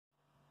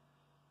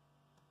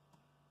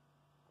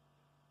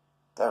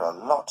there are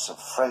lots of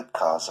freight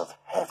cars of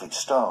heavy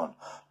stone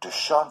to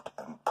shunt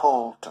and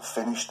pull to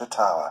finish the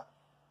tower.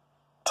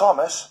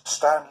 Thomas,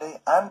 Stanley,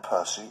 and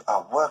Percy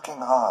are working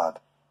hard.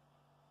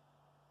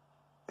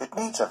 It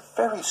needs a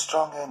very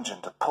strong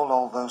engine to pull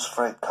all those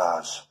freight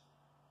cars.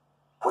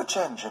 Which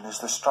engine is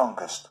the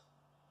strongest?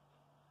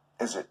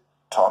 Is it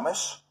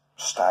Thomas,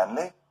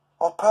 Stanley,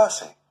 or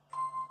Percy?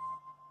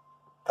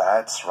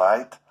 That's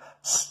right.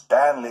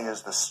 Stanley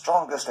is the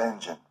strongest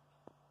engine.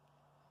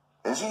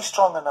 Is he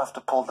strong enough to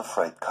pull the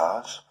freight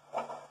cars?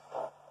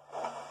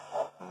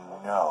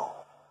 No.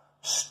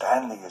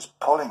 Stanley is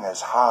pulling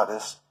his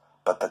hardest,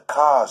 but the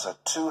cars are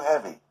too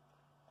heavy.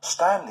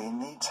 Stanley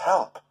needs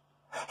help.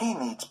 He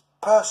needs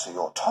Percy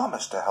or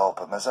Thomas to help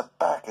him as a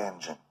back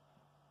engine.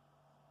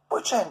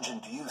 Which engine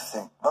do you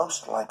think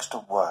most likes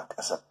to work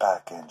as a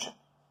back engine?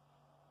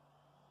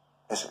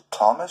 Is it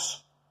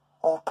Thomas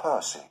or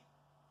Percy?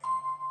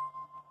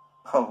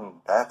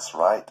 That's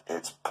right,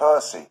 it's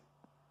Percy.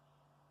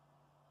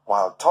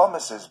 While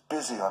Thomas is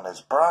busy on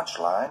his branch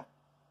line,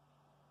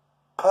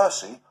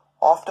 Percy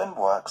often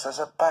works as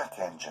a back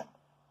engine.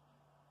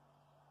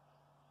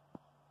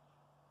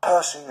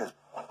 Percy is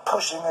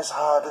pushing his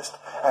hardest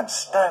and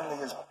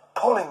Stanley is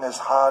pulling his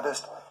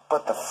hardest,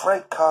 but the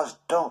freight cars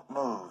don't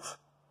move.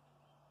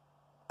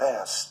 They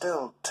are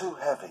still too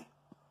heavy.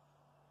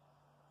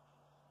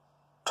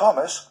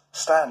 Thomas,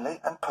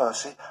 Stanley, and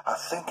Percy are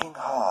thinking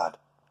hard.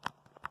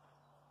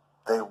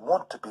 They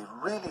want to be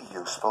really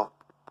useful,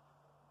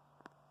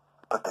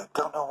 but they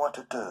don't know what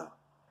to do.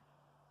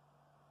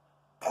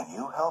 Can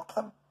you help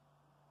them?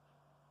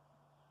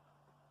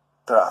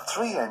 There are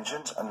 3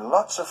 engines and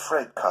lots of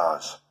freight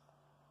cars.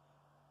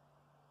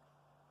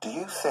 Do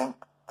you think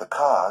the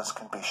cars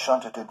can be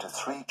shunted into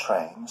 3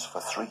 trains for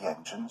 3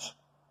 engines?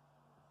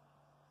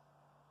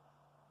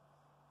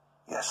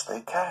 Yes,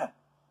 they can.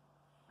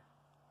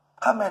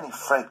 How many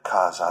freight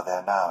cars are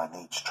there now in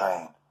each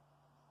train?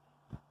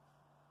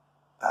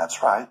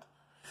 That's right.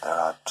 There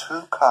are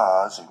 2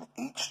 cars in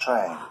each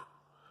train.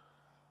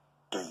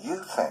 Do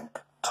you think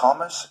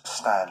Thomas,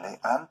 Stanley,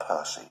 and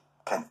Percy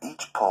can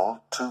each pull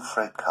 2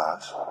 freight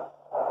cars?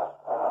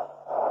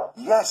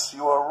 Yes,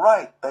 you are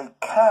right. They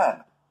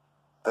can.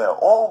 They're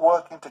all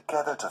working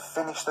together to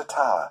finish the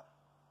tower.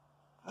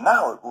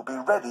 Now it will be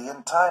ready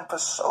in time for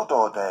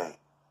Sodor Day.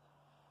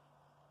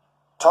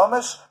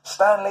 Thomas,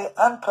 Stanley,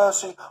 and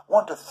Percy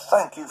want to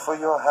thank you for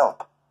your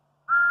help.